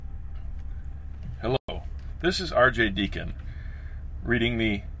This is R.J. Deacon, reading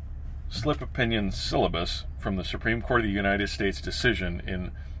the slip opinion syllabus from the Supreme Court of the United States decision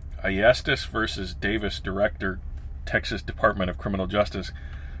in Ayestis v. Davis, Director, Texas Department of Criminal Justice,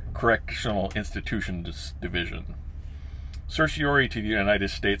 Correctional Institutions Division. Certiorari to the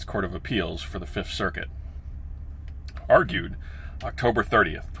United States Court of Appeals for the Fifth Circuit. Argued October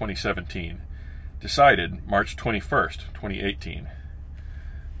 30th, 2017. Decided March 21st, 2018.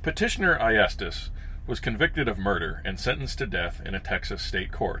 Petitioner Ayestis was convicted of murder and sentenced to death in a Texas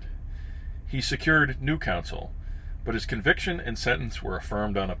state court. He secured new counsel, but his conviction and sentence were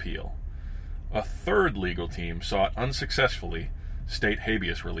affirmed on appeal. A third legal team sought unsuccessfully state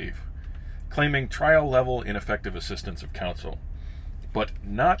habeas relief, claiming trial-level ineffective assistance of counsel, but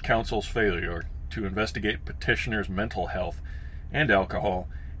not counsel's failure to investigate petitioner's mental health and alcohol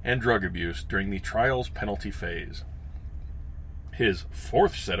and drug abuse during the trial's penalty phase. His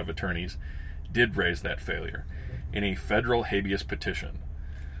fourth set of attorneys did raise that failure in a federal habeas petition,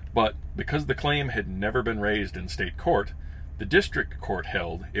 but because the claim had never been raised in state court, the district court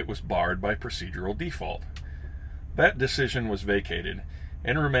held it was barred by procedural default. That decision was vacated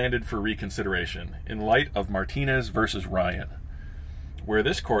and remanded for reconsideration in light of Martinez v. Ryan, where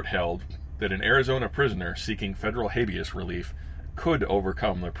this court held that an Arizona prisoner seeking federal habeas relief could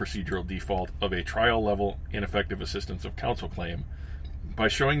overcome the procedural default of a trial-level ineffective assistance of counsel claim by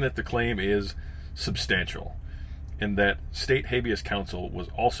showing that the claim is substantial, and that state habeas counsel was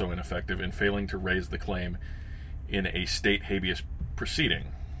also ineffective in failing to raise the claim in a state habeas proceeding.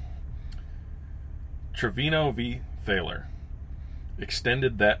 Trevino v. Thaler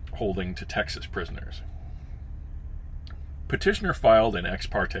extended that holding to Texas prisoners. Petitioner filed an ex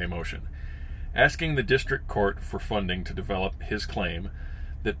parte motion, asking the district court for funding to develop his claim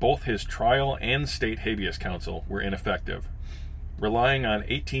that both his trial and state habeas counsel were ineffective, relying on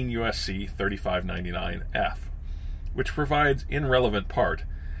 18 U.S.C. 3599F, which provides in relevant part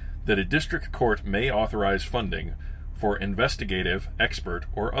that a district court may authorize funding for investigative, expert,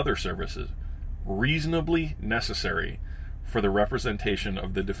 or other services reasonably necessary for the representation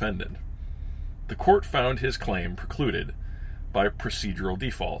of the defendant. The court found his claim precluded by procedural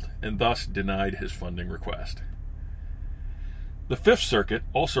default and thus denied his funding request. The Fifth Circuit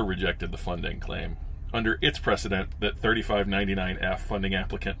also rejected the funding claim under its precedent that 3599F funding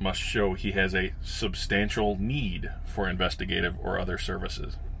applicant must show he has a substantial need for investigative or other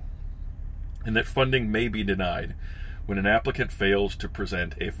services, and that funding may be denied when an applicant fails to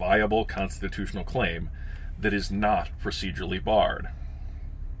present a viable constitutional claim that is not procedurally barred.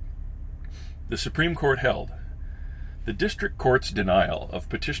 The Supreme Court held the district court's denial of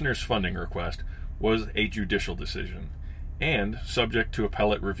petitioner's funding request was a judicial decision and subject to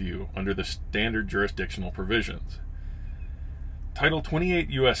appellate review under the standard jurisdictional provisions. Title 28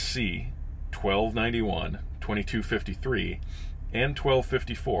 U.S.C. 1291, 2253, and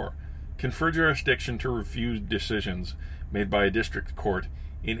 1254 confer jurisdiction to review decisions made by a district court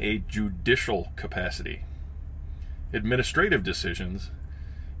in a judicial capacity. Administrative decisions,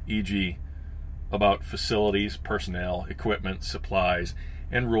 e.g., about facilities, personnel, equipment, supplies,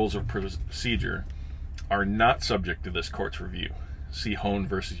 and rules of procedure, are not subject to this court's review. See Hone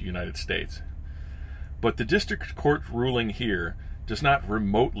v. United States. But the district court ruling here does not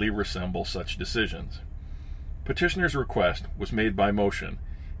remotely resemble such decisions. Petitioner's request was made by motion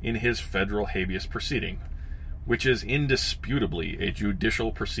in his federal habeas proceeding, which is indisputably a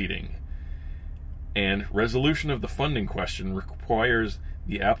judicial proceeding, and resolution of the funding question requires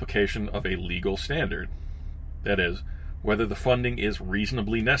the application of a legal standard, that is, whether the funding is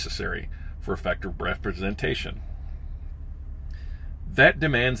reasonably necessary for effective representation. That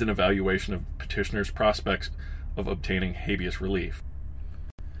demands an evaluation of petitioner's prospects of obtaining habeas relief.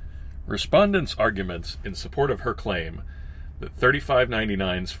 Respondents' arguments in support of her claim that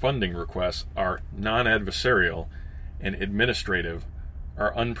 3599's funding requests are non-adversarial and administrative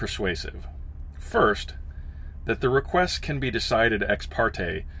are unpersuasive. First, that the request can be decided ex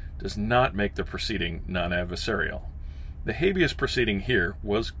parte does not make the proceeding non-adversarial. The habeas proceeding here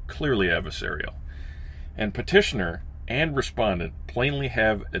was clearly adversarial, and petitioner and respondent plainly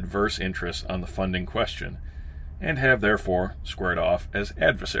have adverse interests on the funding question, and have therefore squared off as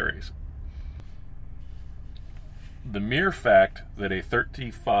adversaries. The mere fact that a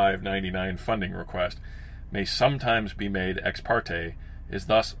 3599 funding request may sometimes be made ex parte is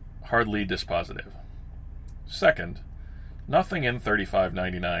thus hardly dispositive. Second, nothing in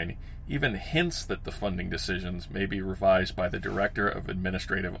 3599 even hints that the funding decisions may be revised by the Director of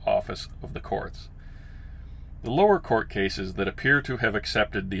Administrative Office of the courts. The lower court cases that appear to have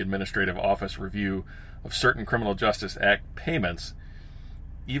accepted the Administrative Office review of certain Criminal Justice Act payments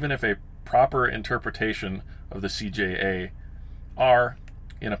even if a proper interpretation of the CJA are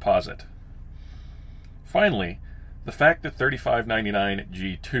inapposite. Finally, the fact that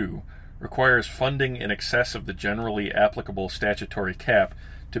 3599G2 requires funding in excess of the generally applicable statutory cap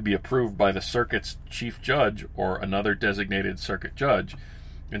to be approved by the circuit's chief judge or another designated circuit judge,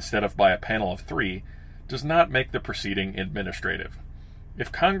 instead of by a panel of 3, does not make the proceeding administrative.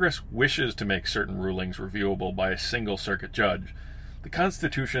 If Congress wishes to make certain rulings reviewable by a single circuit judge, the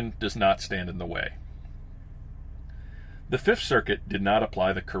Constitution does not stand in the way. The Fifth Circuit did not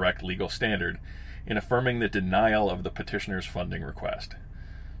apply the correct legal standard in affirming the denial of the petitioner's funding request.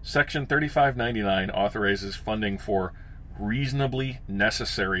 Section 3599 authorizes funding for reasonably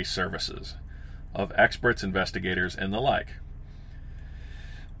necessary services of experts, investigators, and the like.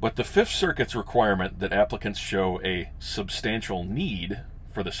 But the Fifth Circuit's requirement that applicants show a substantial need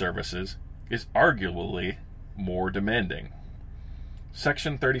for the services is arguably more demanding.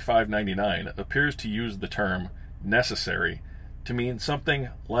 Section 3599 appears to use the term necessary to mean something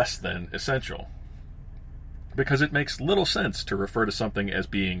less than essential, because it makes little sense to refer to something as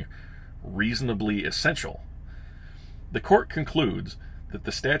being reasonably essential. The court concludes that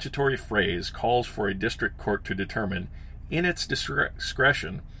the statutory phrase calls for a district court to determine, in its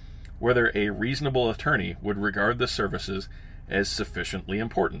discretion, whether a reasonable attorney would regard the services as sufficiently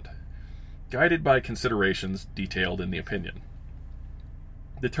important, guided by considerations detailed in the opinion.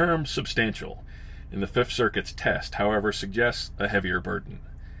 The term substantial in the Fifth Circuit's test, however, suggests a heavier burden,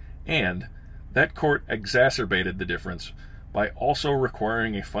 and that court exacerbated the difference by also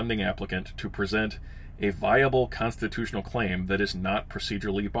requiring a funding applicant to present a viable constitutional claim that is not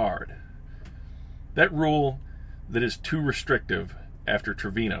procedurally barred. That rule that is too restrictive after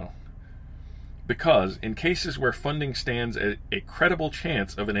Trevino, because in cases where funding stands a credible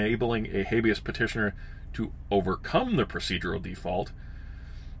chance of enabling a habeas petitioner to overcome the procedural default,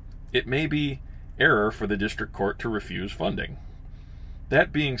 it may be error for the district court to refuse funding.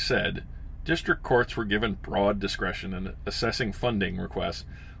 That being said, district courts were given broad discretion in assessing funding requests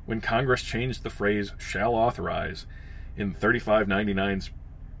when Congress changed the phrase "shall authorize" in 3599's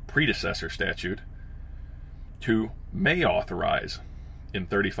predecessor statute to "may authorize" in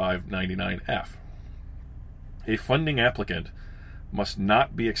 3599F. A funding applicant must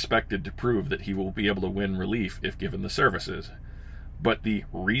not be expected to prove that he will be able to win relief if given the services, but the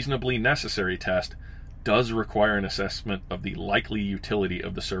reasonably necessary test does require an assessment of the likely utility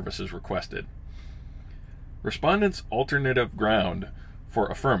of the services requested. Respondents' alternative ground for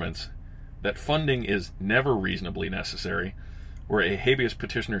affirmance, that funding is never reasonably necessary, where a habeas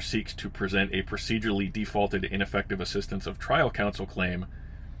petitioner seeks to present a procedurally defaulted ineffective assistance of trial counsel claim,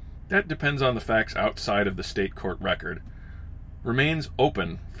 that depends on the facts outside of the state court record, remains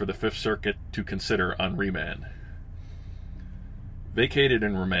open for the Fifth Circuit to consider on remand. Vacated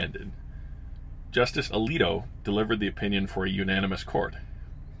and remanded. Justice Alito delivered the opinion for a unanimous court.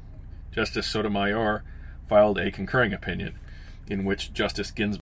 Justice Sotomayor filed a concurring opinion, in which Justice Ginsburg